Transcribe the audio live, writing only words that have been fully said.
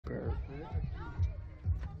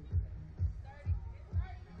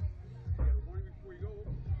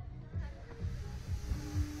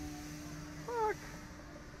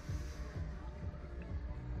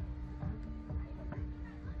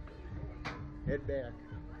Head back.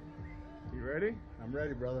 You ready? I'm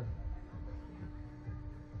ready, brother.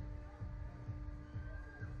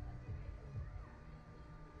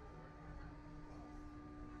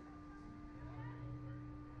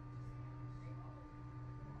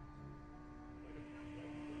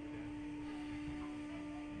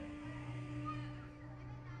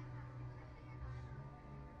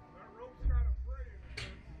 That rope's kind of fraying.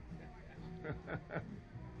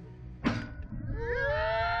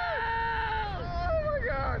 Oh my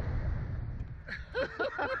god!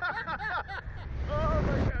 Oh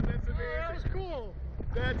my god, that's amazing. That was cool.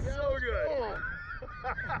 That's so good.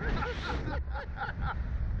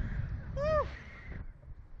 Woo.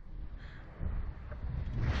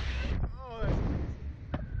 Oh, that's amazing.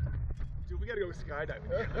 Dude, we gotta go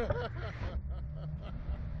skydiving.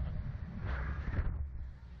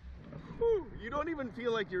 Whew, you don't even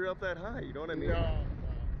feel like you're up that high, you know what I mean? No,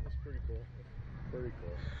 that's pretty cool. Pretty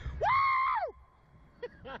cool.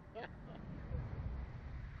 Woo!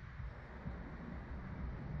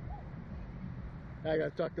 I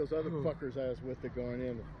gotta talk those other fuckers I was with that going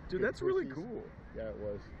in. Dude, that's really cool. Yeah, it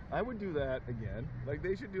was. I would do that again. Like,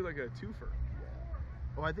 they should do like a twofer. Yeah.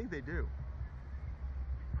 Oh, I think they do.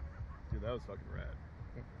 Dude, that was fucking rad.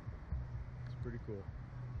 It's pretty cool.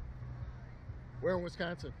 Where in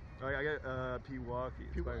Wisconsin? I got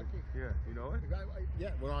Pewaukee. Pewaukee? Yeah, you know it?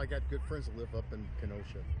 Yeah, well, I got good friends that live up in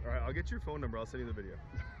Kenosha. All right, I'll get your phone number. I'll send you the video.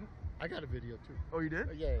 I got a video too. Oh, you did?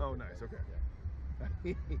 Yeah. Oh, nice. Okay.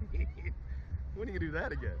 Yeah. When are you gonna do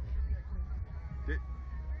that again?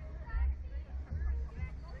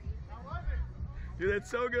 Dude, that's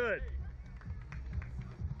so good.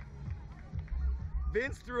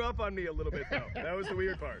 Vince threw up on me a little bit though. That was the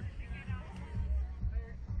weird part.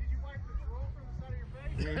 Did you wipe the drool from the side of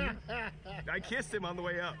your face? I kissed him on the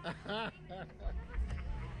way up.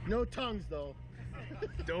 No tongues though.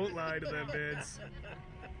 Don't lie to them, Vince.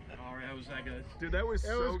 All right, how was that, guys? Dude, that was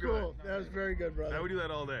That so was good. cool. That was very good, brother. I would do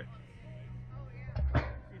that all day. Feet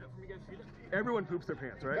up for me, guys. Feet up. Everyone poops their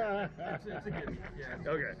pants, right? It's a good. Yeah.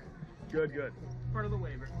 Okay. Good, good. Part of the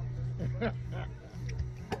waiver. You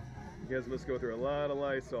guys must go through a lot of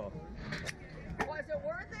Lysol. Was it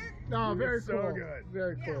worth it? No, very so cool. good.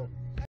 Very Yeah. cool.